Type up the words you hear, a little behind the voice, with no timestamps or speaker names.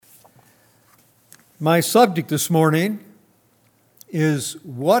My subject this morning is,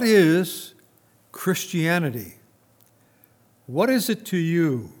 what is Christianity? What is it to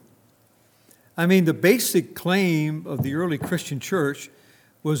you? I mean, the basic claim of the early Christian church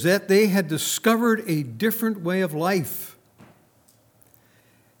was that they had discovered a different way of life.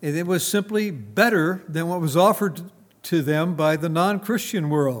 And it was simply better than what was offered to them by the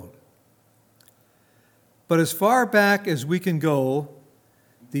non-Christian world. But as far back as we can go,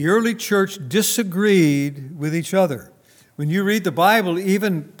 the early church disagreed with each other. When you read the Bible,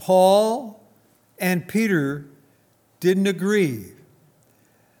 even Paul and Peter didn't agree.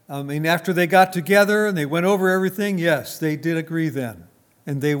 I mean, after they got together and they went over everything, yes, they did agree then,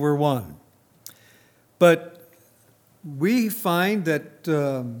 and they were one. But we find that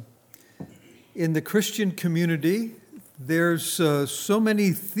in the Christian community, there's so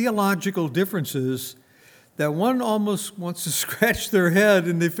many theological differences that one almost wants to scratch their head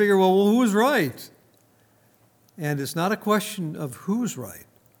and they figure, well, who's right? And it's not a question of who's right.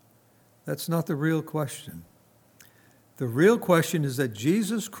 That's not the real question. The real question is that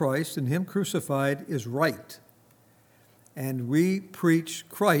Jesus Christ and Him crucified is right. And we preach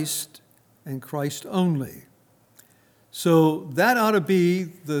Christ and Christ only. So that ought to be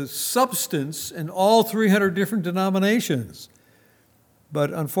the substance in all 300 different denominations.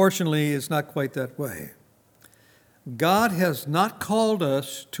 But unfortunately, it's not quite that way. God has not called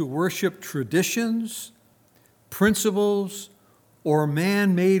us to worship traditions, principles, or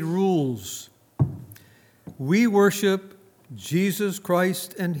man-made rules. We worship Jesus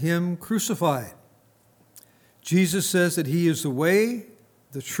Christ and Him crucified. Jesus says that He is the way,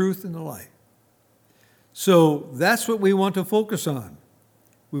 the truth, and the life. So that's what we want to focus on.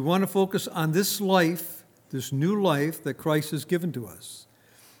 We want to focus on this life, this new life that Christ has given to us.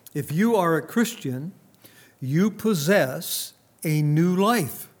 If you are a Christian, you possess a new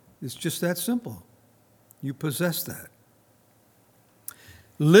life. It's just that simple. You possess that.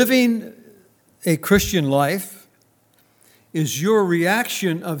 Living a Christian life is your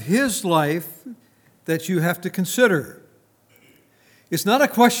reaction of His life that you have to consider. It's not a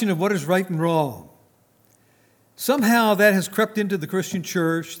question of what is right and wrong. Somehow that has crept into the Christian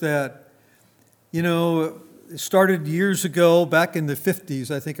church that, it started years ago, back in the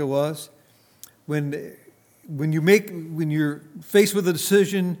 50s, I think it was, when you're faced with a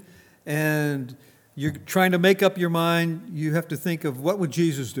decision and you're trying to make up your mind, you have to think of what would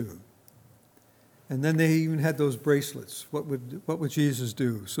Jesus do? And then they even had those bracelets. What would Jesus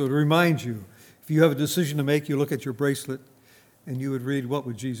do? So to remind you, if you have a decision to make, you look at your bracelet and you would read, what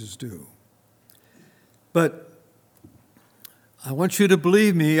would Jesus do? But I want you to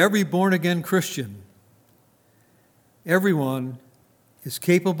believe me, every born-again Christian, everyone is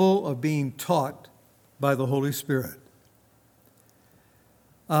capable of being taught by the Holy Spirit.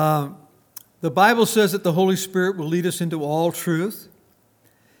 The Bible says that the Holy Spirit will lead us into all truth.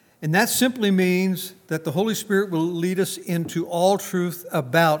 And that simply means that the Holy Spirit will lead us into all truth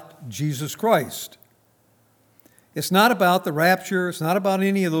about Jesus Christ. It's not about the rapture. It's not about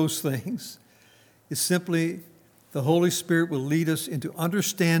any of those things. It's simply the Holy Spirit will lead us into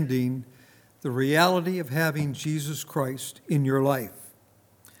understanding the reality of having Jesus Christ in your life.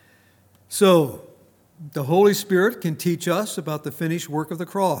 So, the Holy Spirit can teach us about the finished work of the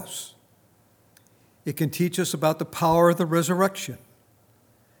cross. It can teach us about the power of the resurrection.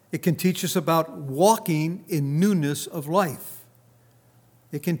 It can teach us about walking in newness of life.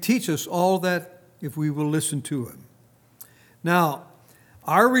 It can teach us all that if we will listen to Him. Now,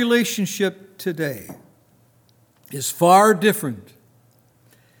 our relationship today is far different.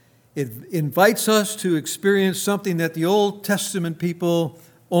 It invites us to experience something that the Old Testament people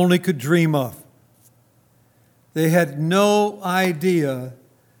only could dream of. They had no idea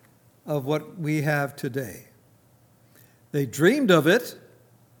of what we have today. They dreamed of it.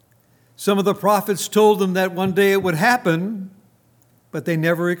 Some of the prophets told them that one day it would happen, but they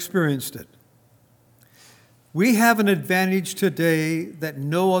never experienced it. We have an advantage today that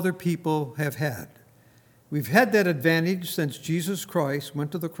no other people have had. We've had that advantage since Jesus Christ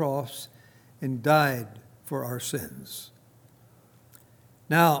went to the cross and died for our sins.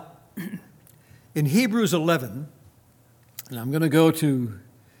 Now, in Hebrews 11, and I'm going to go to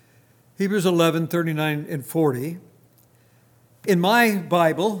Hebrews 11, 39 and 40. In my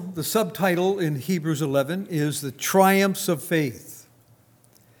Bible, the subtitle in Hebrews 11 is The Triumphs of Faith.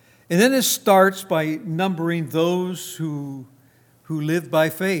 And then it starts by numbering those who live by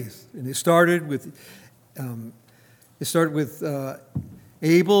faith. And it started with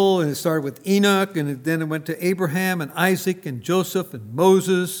Abel, and it started with Enoch, and then it went to Abraham and Isaac and Joseph and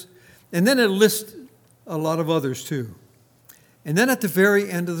Moses. And then it lists a lot of others too. And then at the very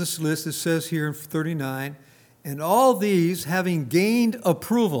end of this list, it says here in 39, and all these having gained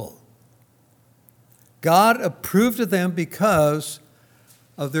approval, God approved of them because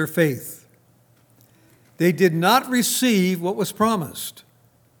of their faith. They did not receive what was promised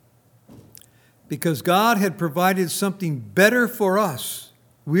because God had provided something better for us.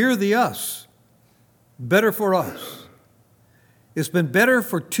 We're the us. Better for us. It's been better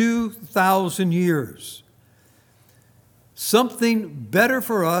for 2,000 years. Something better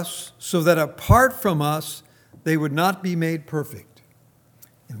for us so that apart from us, they would not be made perfect.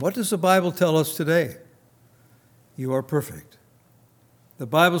 And what does the Bible tell us today? You are perfect. The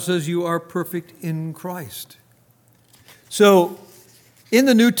Bible says you are perfect in Christ. So, in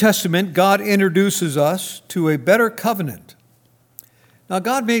the New Testament, God introduces us to a better covenant. Now,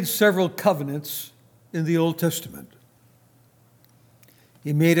 God made several covenants in the Old Testament.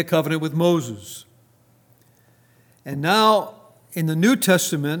 He made a covenant with Moses. And now, in the New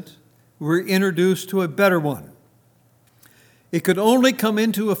Testament, we're introduced to a better one. It could only come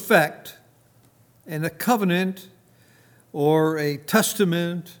into effect in a covenant or a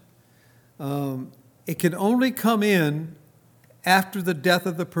testament. It can only come in after the death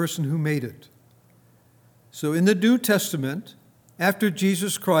of the person who made it. So in the New Testament, after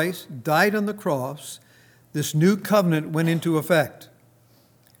Jesus Christ died on the cross, this new covenant went into effect.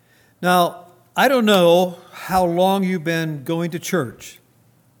 Now, I don't know how long you've been going to church,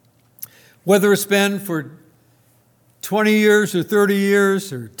 whether it's been for 20 years or 30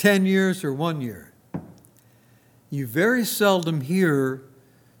 years or 10 years or 1 year. You very seldom hear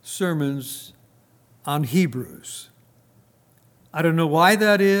sermons on Hebrews. I don't know why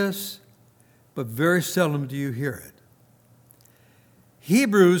that is, but very seldom do you hear it.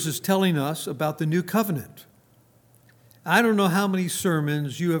 Hebrews is telling us about the new covenant. I don't know how many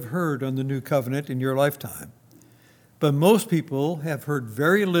sermons you have heard on the new covenant in your lifetime, but most people have heard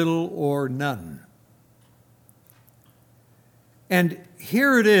very little or none. And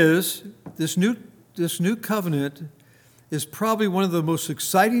here it is, this new covenant is probably one of the most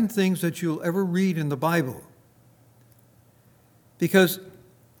exciting things that you'll ever read in the Bible, because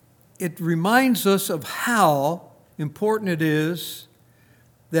it reminds us of how important it is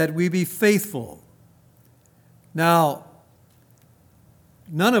that we be faithful. Now,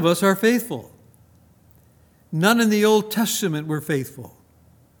 none of us are faithful. None in the Old Testament were faithful.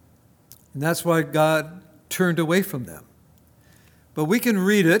 And that's why God turned away from them. But we can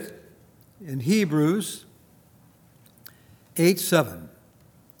read it in Hebrews 8:7.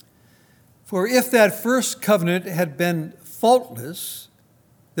 For if that first covenant had been faultless,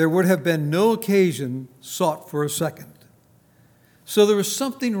 there would have been no occasion sought for a second. So there was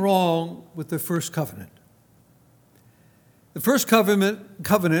something wrong with the first covenant. The first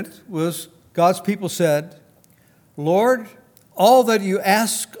covenant was God's people said, Lord, all that you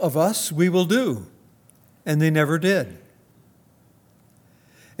ask of us, we will do. And they never did.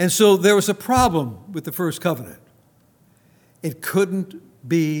 And so there was a problem with the first covenant. It couldn't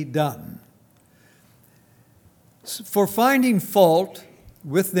be done. For finding fault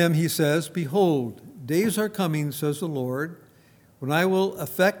with them, he says, behold, days are coming, says the Lord, when I will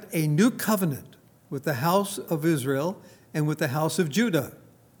effect a new covenant with the house of Israel and with the house of Judah.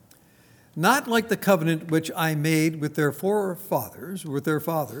 Not like the covenant which I made with their fathers,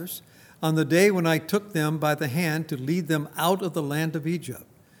 on the day when I took them by the hand to lead them out of the land of Egypt.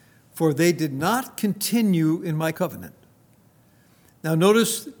 For they did not continue in my covenant. Now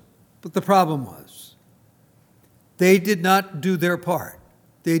notice what the problem was. They did not do their part.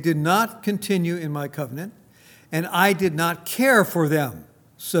 They did not continue in my covenant, and I did not care for them,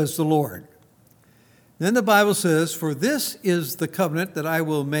 says the Lord. Then the Bible says, for this is the covenant that I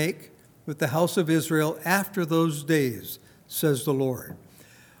will make with the house of Israel after those days, says the Lord.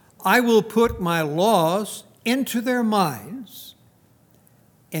 I will put my laws into their minds,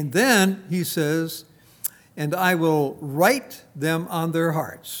 and then, he says, and I will write them on their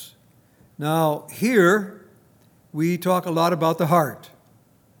hearts. Now, here, we talk a lot about the heart,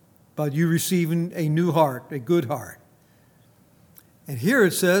 about you receiving a new heart, a good heart. And here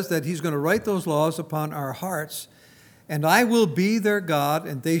it says that he's going to write those laws upon our hearts, and I will be their God,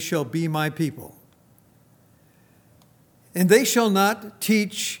 and they shall be my people. And they shall not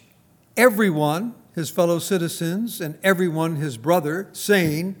teach everyone, his fellow citizens, and everyone his brother,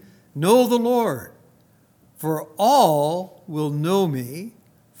 saying, know the Lord, for all will know me,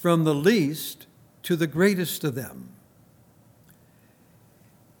 from the least to the greatest of them.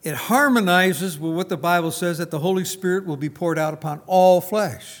 It harmonizes with what the Bible says, that the Holy Spirit will be poured out upon all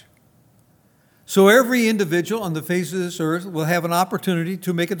flesh. So every individual on the face of this earth will have an opportunity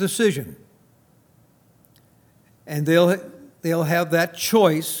to make a decision. And they'll they'll have that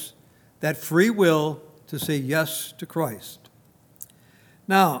choice, that free will to say yes to Christ.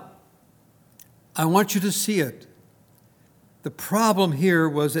 Now, I want you to see it. The problem here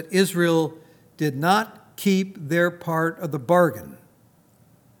was that Israel did not keep their part of the bargain.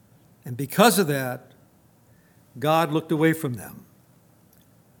 And because of that, God looked away from them.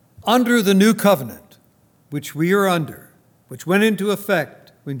 Under the new covenant, which we are under, which went into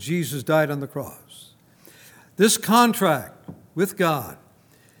effect when Jesus died on the cross, this contract with God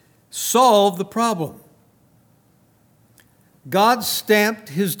solved the problem. God stamped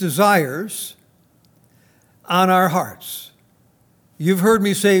his desires on our hearts. You've heard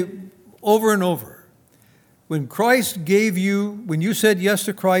me say over and over, when you said yes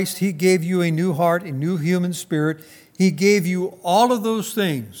to Christ, he gave you a new heart, a new human spirit. He gave you all of those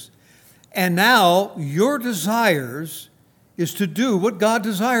things. And now your desires is to do what God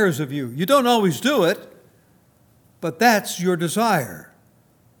desires of you. You don't always do it, but that's your desire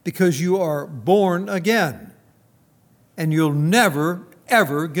because you are born again. And you'll never,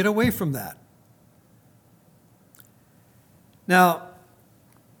 ever get away from that. Now,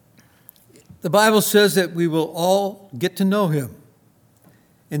 the Bible says that we will all get to know him.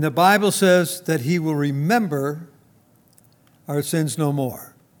 And the Bible says that he will remember our sins no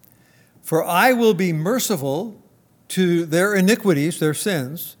more. For I will be merciful to their iniquities, their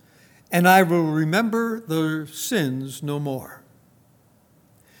sins, and I will remember their sins no more.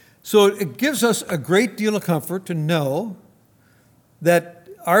 So it gives us a great deal of comfort to know that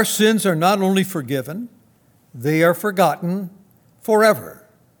our sins are not only forgiven, they are forgotten forever.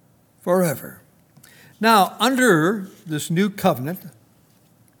 Forever. Now, under this new covenant,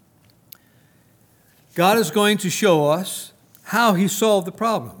 God is going to show us how he solved the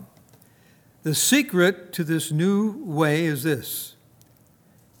problem. The secret to this new way is this: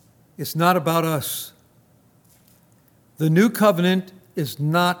 it's not about us. The new covenant is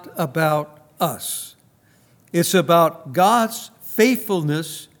not about us. It's about God's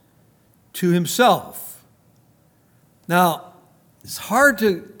faithfulness to himself. Now, it's hard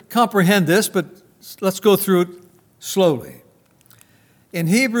to comprehend this, but let's go through it slowly. In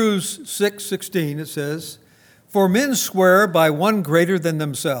Hebrews 6:16, it says, "For men swear by one greater than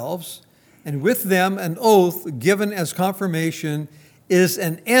themselves, and with them an oath given as confirmation is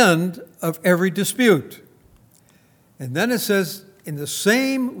an end of every dispute." And then it says, in the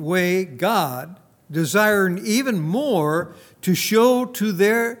same way God, desiring even more to show to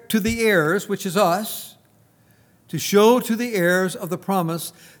the heirs, which is us, to show to the heirs of the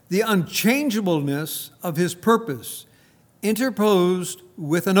promise the unchangeableness of his purpose, interposed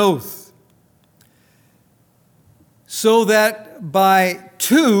with an oath, so that by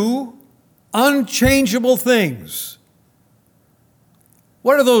two unchangeable things.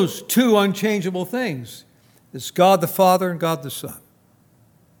 What are those two unchangeable things? It's God the Father and God the Son.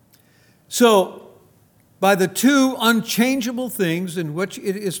 So, by the two unchangeable things in which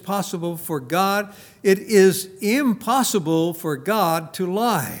it is possible for God, it is impossible for God to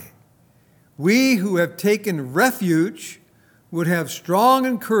lie. We who have taken refuge would have strong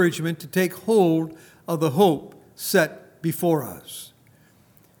encouragement to take hold of the hope set before us.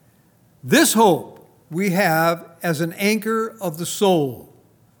 This hope we have as an anchor of the soul,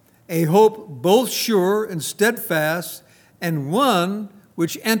 a hope both sure and steadfast, and one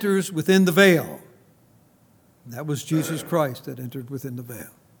which enters within the veil. That was Jesus Christ that entered within the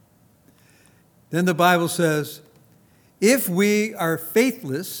veil. Then the Bible says, if we are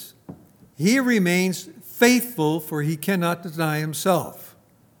faithless, he remains faithful, for he cannot deny himself.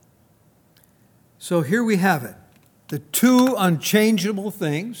 So here we have it. The two unchangeable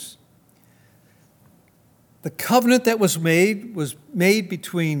things. The covenant that was made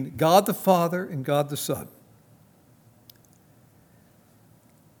between God the Father and God the Son.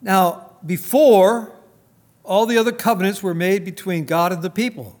 Now, before, all the other covenants were made between God and the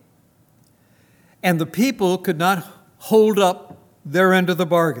people. And the people could not hold up their end of the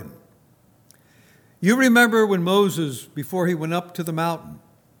bargain. You remember when Moses, before he went up to the mountain,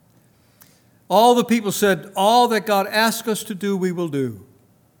 all the people said, all that God asked us to do, we will do.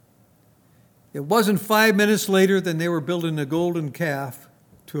 It wasn't 5 minutes later than they were building a golden calf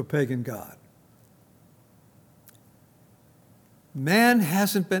to a pagan god. Man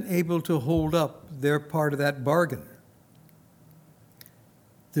hasn't been able to hold up their part of that bargain.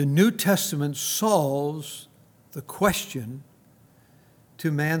 The New Testament solves the question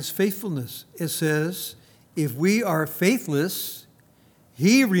to man's faithfulness. It says, if we are faithless,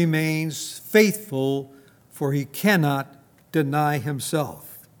 he remains faithful, for he cannot deny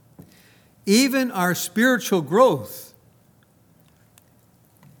himself. Even our spiritual growth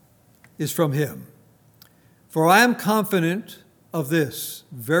is from him. For I am confident of this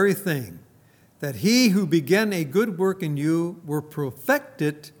very thing, that he who began a good work in you will perfect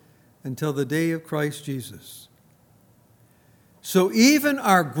it until the day of Christ Jesus. So even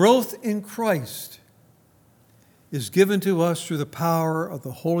our growth in Christ is given to us through the power of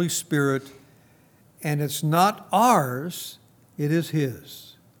the Holy Spirit, and it's not ours, it is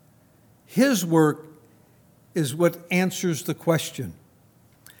His. His work is what answers the question.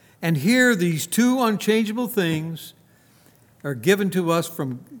 And here, these two unchangeable things are given to us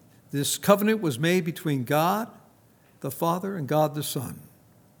from this covenant was made between God the Father and God the Son.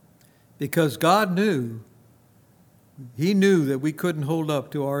 Because God knew, He knew that we couldn't hold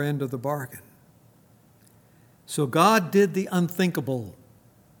up to our end of the bargain. So God did the unthinkable.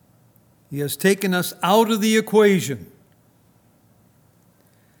 He has taken us out of the equation.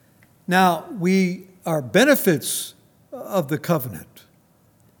 Now, we are benefits of the covenant,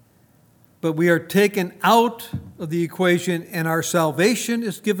 but we are taken out of the equation, and our salvation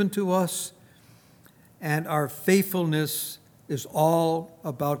is given to us, and our faithfulness is all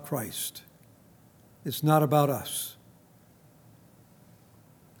about Christ. It's not about us.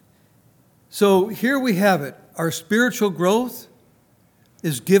 So here we have it. Our spiritual growth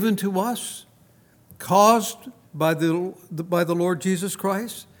is given to us, caused by the Lord Jesus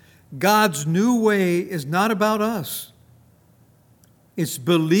Christ. God's new way is not about us. It's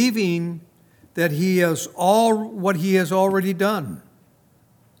believing that He has what He has already done.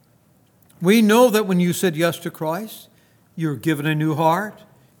 We know that when you said yes to Christ, you're given a new heart,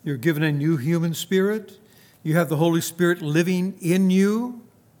 you're given a new human spirit, you have the Holy Spirit living in you.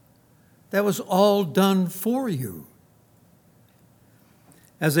 That was all done for you.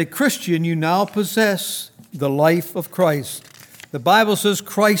 As a Christian, you now possess the life of Christ. The Bible says,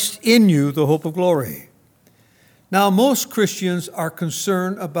 Christ in you, the hope of glory. Now, most Christians are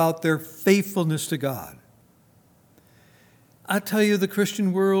concerned about their faithfulness to God. I tell you, the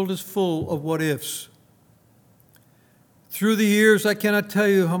Christian world is full of what-ifs. Through the years, I cannot tell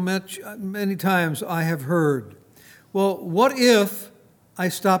you many times I have heard, well, what if I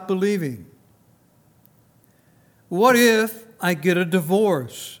stop believing? What if I get a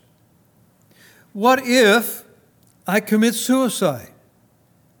divorce? What if I commit suicide?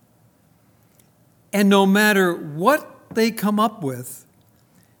 And no matter what they come up with,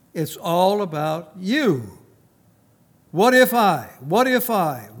 it's all about you. What if I? What if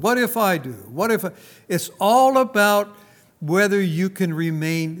I? What if I do? What if I? It's all about whether you can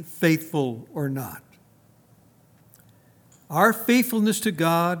remain faithful or not. Our faithfulness to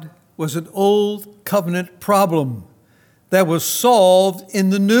God was an old covenant problem that was solved in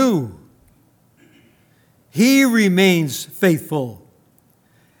the new. He remains faithful.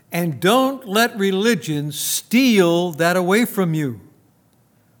 And don't let religion steal that away from you.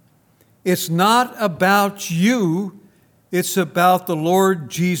 It's not about you. It's about the Lord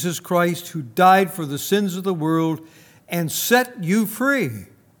Jesus Christ, who died for the sins of the world and set you free.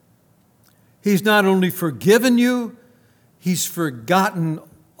 He's not only forgiven you, He's forgotten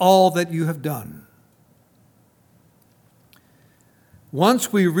all that you have done.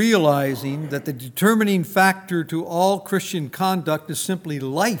 Once we realizing that the determining factor to all Christian conduct is simply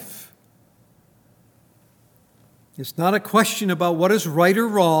life. It's not a question about what is right or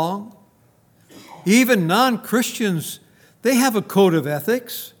wrong. Even non-Christians, they have a code of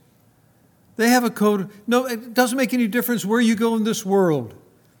ethics. They have a code. No, it doesn't make any difference where you go in this world.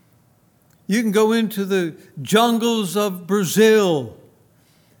 You can go into the jungles of Brazil,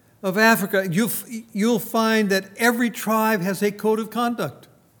 of Africa. You'll find that every tribe has a code of conduct.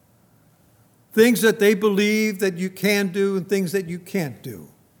 Things that they believe that you can do and things that you can't do.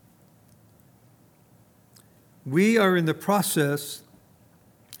 We are in the process,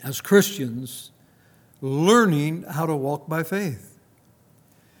 as Christians, learning how to walk by faith.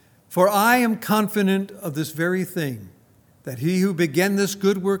 For I am confident of this very thing, that He who began this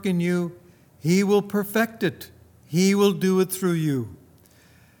good work in you, He will perfect it. He will do it through you.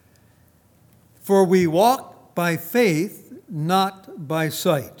 For we walk by faith, not by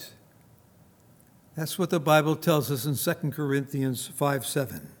sight. That's what the Bible tells us in 2 Corinthians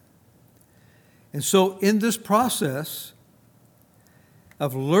 5:7. And so in this process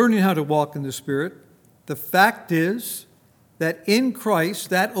of learning how to walk in the Spirit, the fact is that in Christ,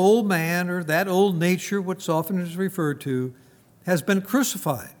 that old man or that old nature, what's often is referred to, has been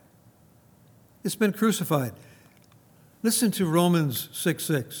crucified. It's been crucified. Listen to Romans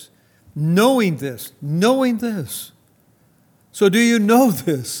 6:6. Knowing this. So do you know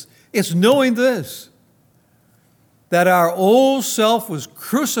this? It's knowing this, that our old self was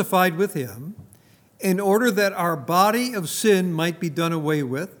crucified with Him in order that our body of sin might be done away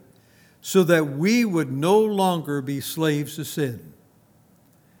with, so that we would no longer be slaves to sin.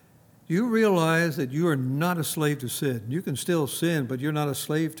 Do you realize that you are not a slave to sin? You can still sin, but you're not a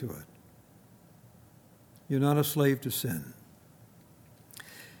slave to it. You're not a slave to sin.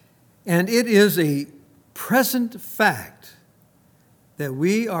 And it is a present fact that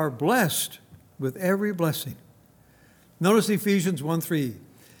we are blessed with every blessing. Notice Ephesians 1:3.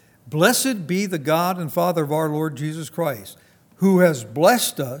 Blessed be the God and Father of our Lord Jesus Christ, who has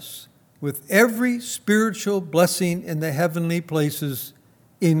blessed us with every spiritual blessing in the heavenly places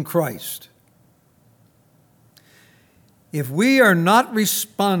in Christ. If we are not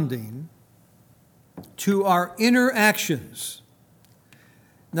responding to our inner actions,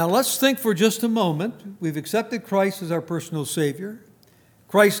 now let's think for just a moment. We've accepted Christ as our personal Savior.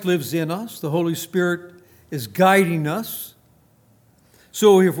 Christ lives in us. The Holy Spirit is guiding us.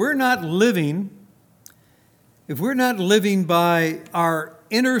 So if we're not living by our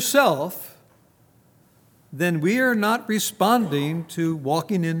inner self, then we are not responding to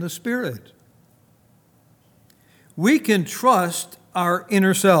walking in the Spirit. We can trust our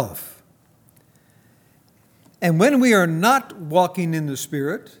inner self. And when we are not walking in the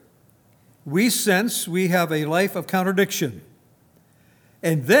Spirit, we sense we have a life of contradiction.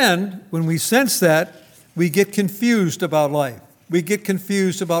 And then, when we sense that, we get confused about life. We get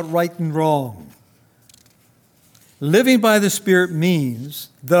confused about right and wrong. Living by the Spirit means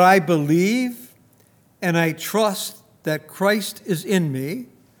that I believe and I trust that Christ is in me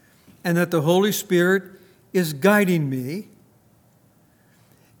and that the Holy Spirit is guiding me.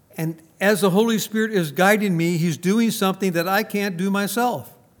 And as the Holy Spirit is guiding me, He's doing something that I can't do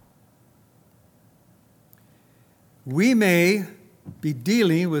myself. We may be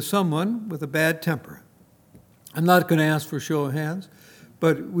dealing with someone with a bad temper. I'm not going to ask for a show of hands,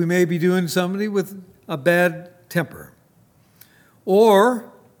 but we may be doing somebody with a bad temper.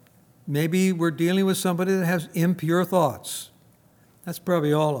 Or maybe we're dealing with somebody that has impure thoughts. That's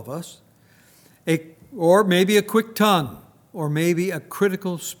probably all of us. Or maybe a quick tongue, or maybe a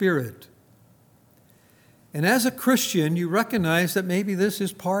critical spirit. And as a Christian, you recognize that maybe this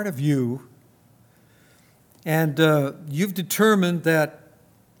is part of you. And you've determined that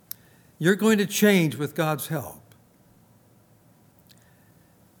you're going to change with God's help.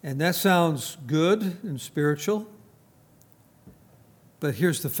 And that sounds good and spiritual, but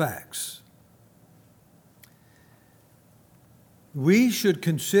here's the facts. We should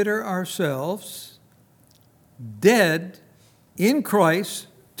consider ourselves dead in Christ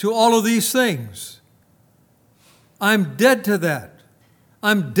to all of these things. I'm dead to that.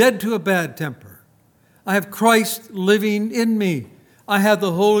 I'm dead to a bad temper. I have Christ living in me. I have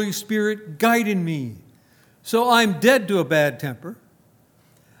the Holy Spirit guiding me. So I'm dead to a bad temper.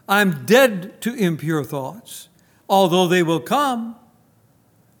 I'm dead to impure thoughts, although they will come,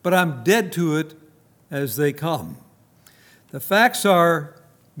 but I'm dead to it as they come. The facts are,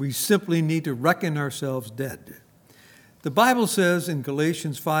 we simply need to reckon ourselves dead. The Bible says in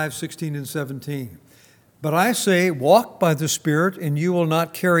Galatians 5:16 and 17, but I say, walk by the Spirit, and you will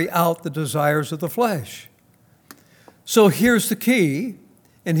not carry out the desires of the flesh. So here's the key,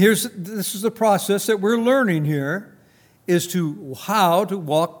 and this is the process that we're learning here, is to how to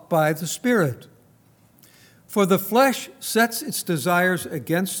walk by the Spirit. For the flesh sets its desires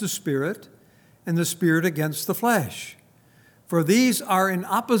against the Spirit, and the Spirit against the flesh. For these are in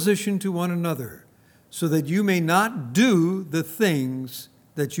opposition to one another, so that you may not do the things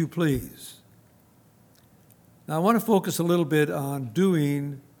that you please. Now, I want to focus a little bit on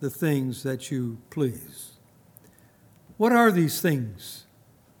doing the things that you please. What are these things?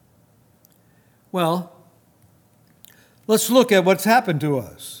 Well, let's look at what's happened to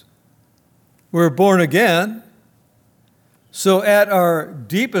us. We're born again, so at our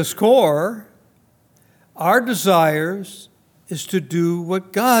deepest core, our desires is to do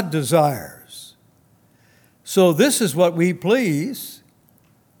what God desires. So this is what we please,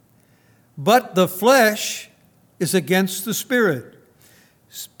 but the flesh is against the Spirit.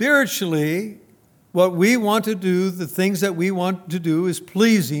 Spiritually, what we want to do, the things that we want to do, is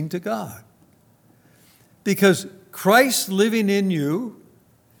pleasing to God. Because Christ living in you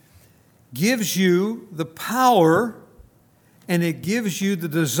gives you the power and it gives you the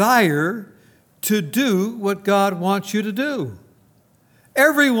desire to do what God wants you to do.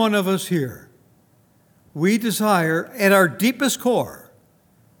 Every one of us here, we desire, at our deepest core,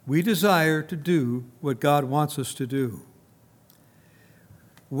 we desire to do what God wants us to do.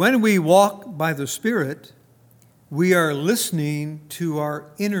 When we walk by the Spirit, we are listening to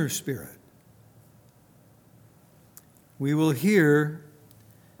our inner spirit. We will hear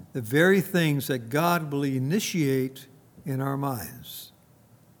the very things that God will initiate in our minds.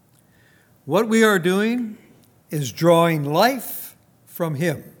 What we are doing is drawing life from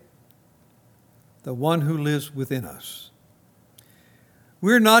Him, the one who lives within us.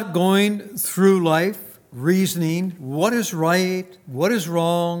 We're not going through life reasoning what is right, what is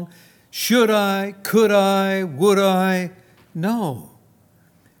wrong, should I, could I, would I? No.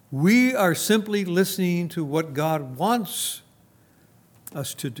 We are simply listening to what God wants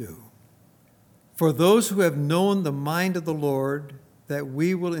us to do. For those who have known the mind of the Lord, that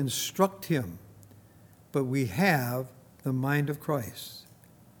we will instruct him, but we have the mind of Christ.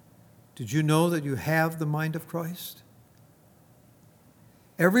 Did you know that you have the mind of Christ?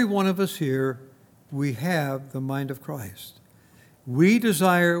 Every one of us here, we have the mind of Christ. We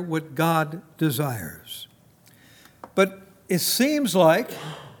desire what God desires. But it seems like,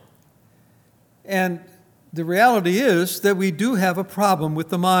 and the reality is, that we do have a problem with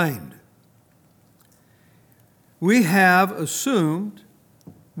the mind. We have assumed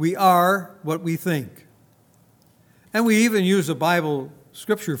we are what we think. And we even use a Bible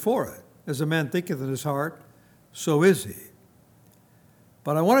scripture for it. As a man thinketh in his heart, so is he.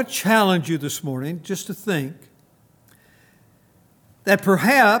 But I want to challenge you this morning just to think that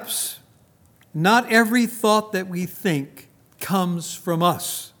perhaps not every thought that we think comes from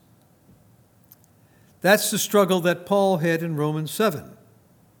us. That's the struggle that Paul had in Romans 7.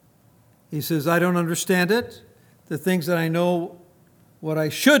 He says, I don't understand it. The things that I know what I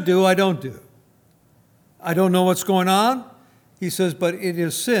should do, I don't do. I don't know what's going on. He says, but it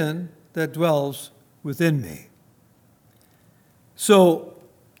is sin that dwells within me. So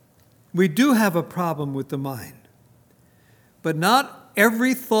we do have a problem with the mind. But not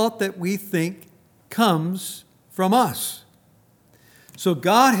every thought that we think comes from us. So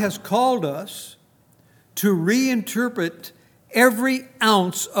God has called us to reinterpret every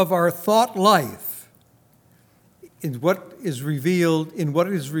ounce of our thought life in what is revealed in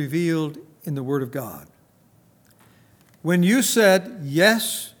the Word of God. When you said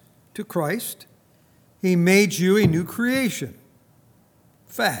yes to Christ, He made you a new creation.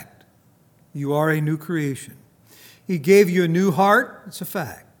 Fact. You are a new creation. He gave you a new heart. It's a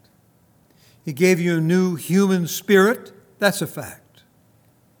fact. He gave you a new human spirit. That's a fact.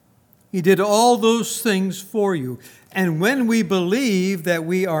 He did all those things for you. And when we believe that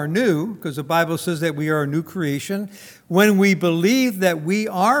we are new, because the Bible says that we are a new creation, when we believe that we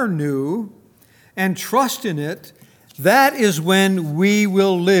are new and trust in it, that is when we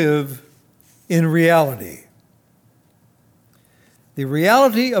will live in reality. The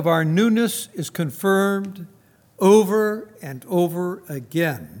reality of our newness is confirmed over and over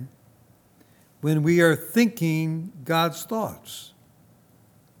again when we are thinking God's thoughts.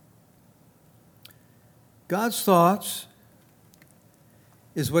 God's thoughts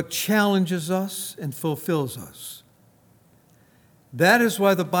is what challenges us and fulfills us. That is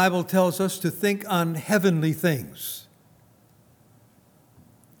why the Bible tells us to think on heavenly things.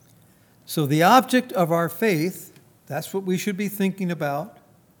 So the object of our faith, that's what we should be thinking about,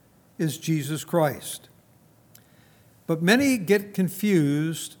 is Jesus Christ. But many get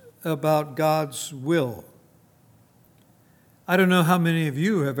confused about God's will. I don't know how many of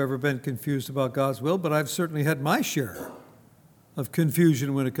you have ever been confused about God's will, but I've certainly had my share of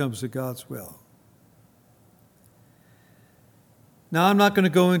confusion when it comes to God's will. Now, I'm not going to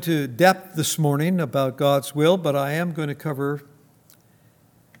go into depth this morning about God's will, but I am going to cover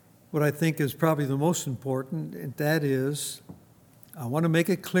what I think is probably the most important, and that is, I want to make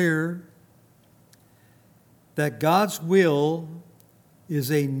it clear that God's will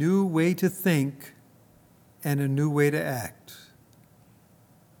is a new way to think and a new way to act.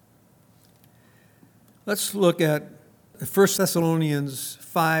 Let's look at 1 Thessalonians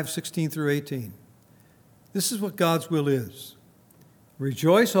 5:16 through 18. This is what God's will is.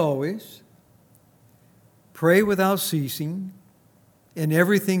 Rejoice always, pray without ceasing, in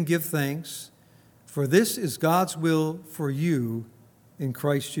everything give thanks, for this is God's will for you in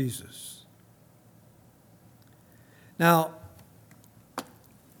Christ Jesus. Now,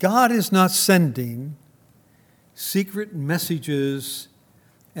 God is not sending secret messages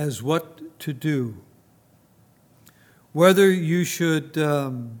as what to do. Whether you should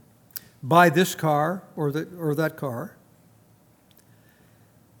buy this car or that car.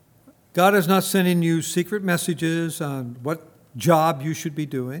 God is not sending you secret messages on what job you should be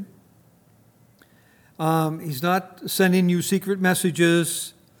doing. He's not sending you secret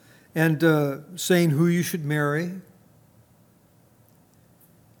messages and saying who you should marry.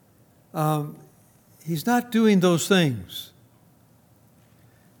 He's not doing those things.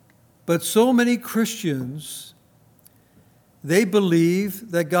 But so many Christians, they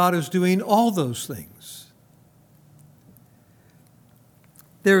believe that God is doing all those things.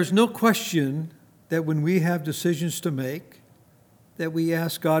 There is no question that when we have decisions to make, that we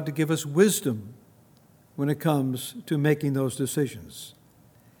ask God to give us wisdom when it comes to making those decisions.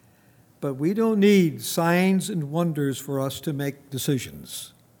 But we don't need signs and wonders for us to make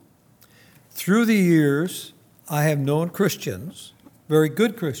decisions. Through the years, I have known Christians, very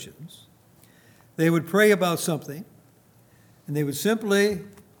good Christians. They would pray about something, and they would simply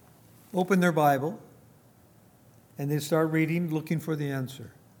open their Bible, and they'd start reading, looking for the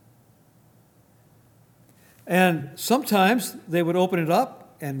answer. And sometimes they would open it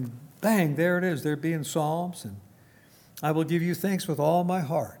up, and bang, there it is. There'd be in Psalms, and I will give you thanks with all my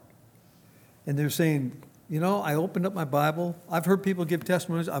heart. And they're saying, I opened up my Bible. I've heard people give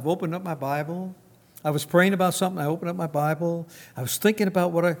testimonies. I've opened up my Bible. I was praying about something. I opened up my Bible. I was thinking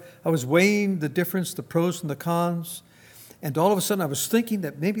about what I was weighing the difference, the pros and the cons. And all of a sudden I was thinking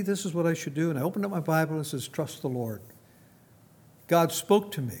that maybe this is what I should do. And I opened up my Bible and it says, trust the Lord. God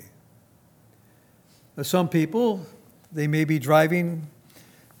spoke to me. Some people, they may be driving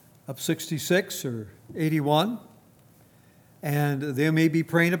up 66 or 81. And they may be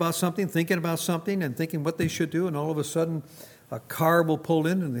praying about something, thinking about something, and thinking what they should do. And all of a sudden, a car will pull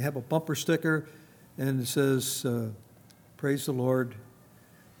in, and they have a bumper sticker, and it says, praise the Lord.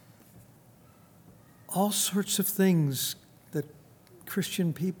 All sorts of things that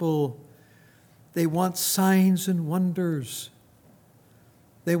Christian people, they want signs and wonders.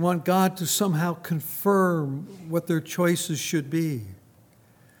 They want God to somehow confirm what their choices should be.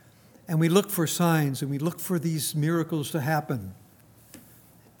 And we look for signs, and we look for these miracles to happen.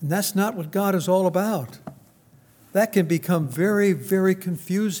 And that's not what God is all about. That can become very, very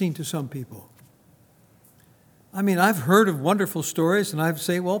confusing to some people. I mean, I've heard of wonderful stories, and I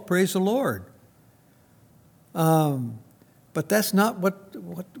say, well, praise the Lord. But that's not what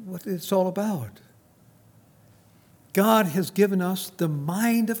it's all about. God has given us the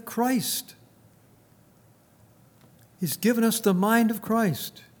mind of Christ. He's given us the mind of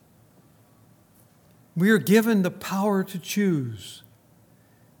Christ. We are given the power to choose.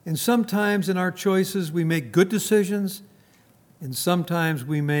 And sometimes in our choices we make good decisions, and sometimes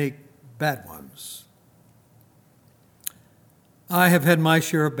we make bad ones. I have had my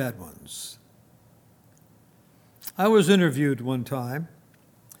share of bad ones. I was interviewed one time,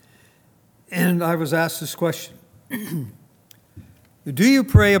 and I was asked this question. Do you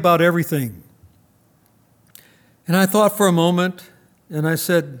pray about everything? And I thought for a moment, and I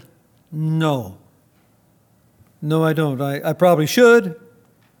said, no. No, I don't. I probably should,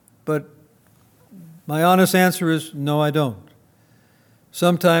 but my honest answer is no, I don't.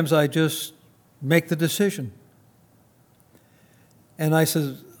 Sometimes I just make the decision. And I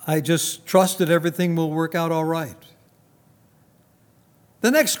said, I just trust that everything will work out all right.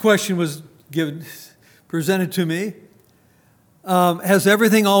 The next question was presented to me. Has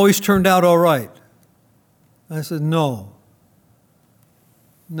everything always turned out all right? I said, no.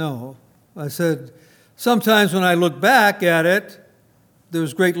 No. I said, sometimes when I look back at it,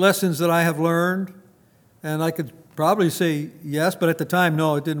 there's great lessons that I have learned, and I could probably say yes, but at the time,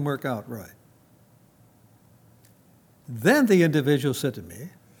 no, it didn't work out right. Then the individual said to me,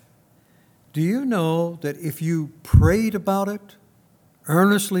 do you know that if you prayed about it,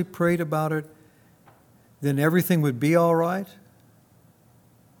 earnestly prayed about it, then everything would be all right?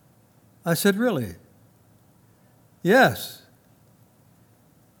 I said, really? Yes.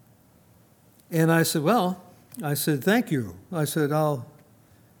 And I said, thank you. I said, I'll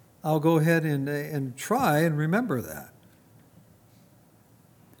go ahead and try and remember that.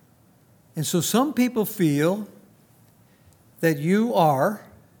 And so some people feel that you are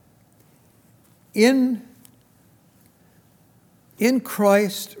in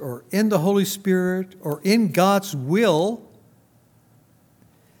Christ or in the Holy Spirit or in God's will,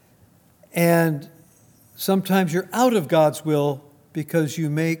 and sometimes you're out of God's will because you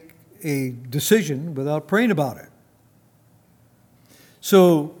make a decision without praying about it.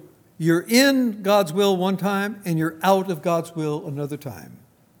 So you're in God's will one time and you're out of God's will another time.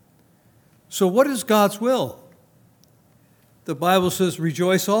 So what is God's will? The Bible says,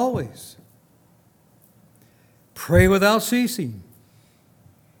 rejoice always. Pray without ceasing.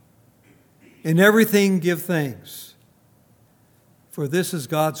 In everything give thanks. For this is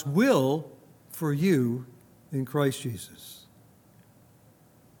God's will for you in Christ Jesus.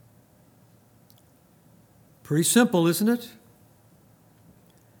 Pretty simple, isn't it?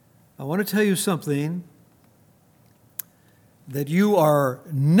 I want to tell you something, that you are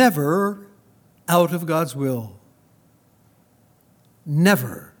never out of God's will.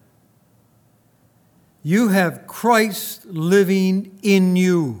 Never. You have Christ living in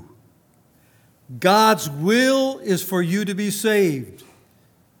you. God's will is for you to be saved.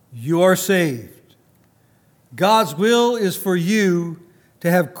 you are saved. God's will is for you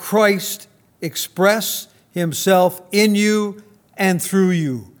to have Christ express himself in you and through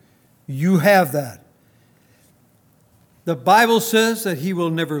you. You have that. The Bible says that he will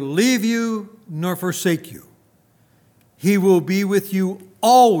never leave you nor forsake you. He will be with you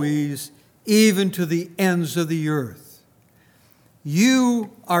always, even to the ends of the earth.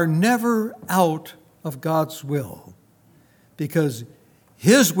 You are never out of God's will, because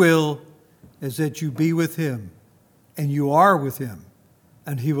his will is that you be with him, and you are with him,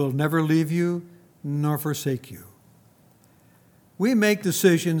 and he will never leave you nor forsake you. We make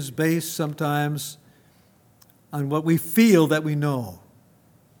decisions based sometimes on what we feel that we know,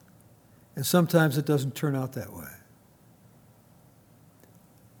 and sometimes it doesn't turn out that way.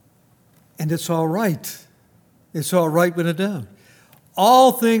 And it's all right. It's all right when it does.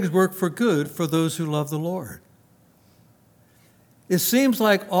 All things work for good for those who love the Lord. It seems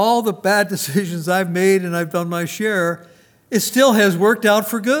like all the bad decisions I've made, and I've done my share, it still has worked out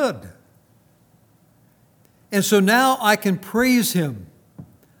for good. And so now I can praise him.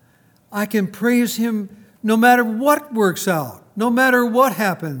 I can praise him no matter what works out, no matter what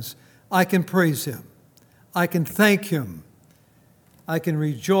happens, I can praise him. I can thank him. I can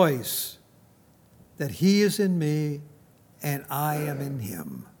rejoice that he is in me and I am in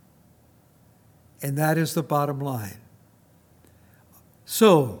him. And that is the bottom line.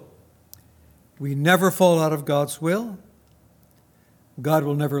 So, we never fall out of God's will. God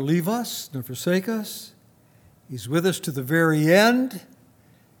will never leave us nor forsake us. He's with us to the very end,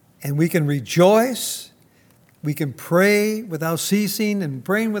 and we can rejoice. We can pray without ceasing, and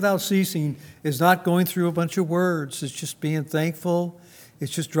praying without ceasing is not going through a bunch of words. It's just being thankful.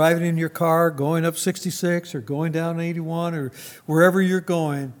 It's just driving in your car, going up 66 or going down 81 or wherever you're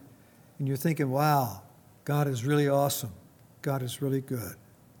going, and you're thinking, wow, God is really awesome. God is really good.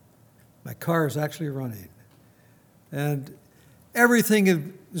 My car is actually running. And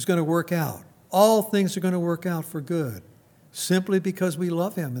everything is going to work out. All things are going to work out for good, simply because we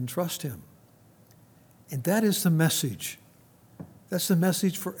love him and trust him. And that is the message. That's the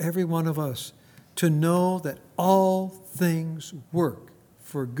message for every one of us, to know that all things work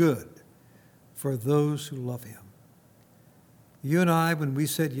for good for those who love him. You and I, when we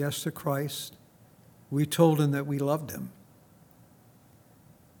said yes to Christ, we told him that we loved him.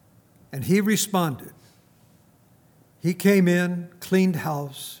 And he responded. He came in, cleaned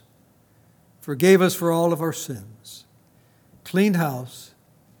house, forgave us for all of our sins, cleaned house,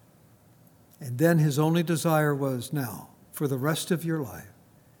 and then his only desire was now, for the rest of your life,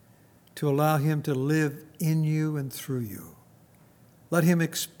 to allow him to live in you and through you. Let him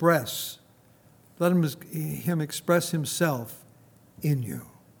express himself in you.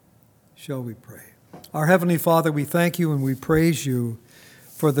 Shall we pray? Our Heavenly Father, we thank you and we praise you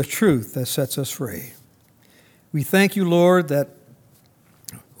for the truth that sets us free. We thank you, Lord, that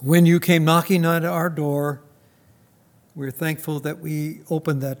when you came knocking on our door, we're thankful that we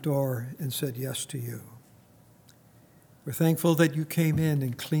opened that door and said yes to you. We're thankful that you came in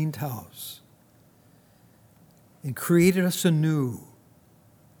and cleaned house and created us anew.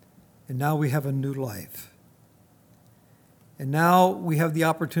 And now we have a new life. And now we have the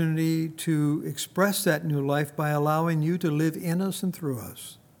opportunity to express that new life by allowing you to live in us and through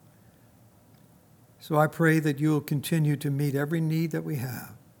us. So I pray that you'll continue to meet every need that we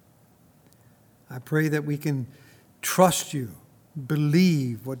have. I pray that we can trust you,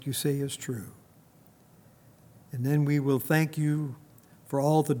 believe what you say is true. And then we will thank you for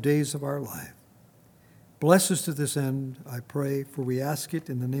all the days of our life. Bless us to this end, I pray, for we ask it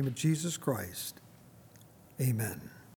in the name of Jesus Christ. Amen.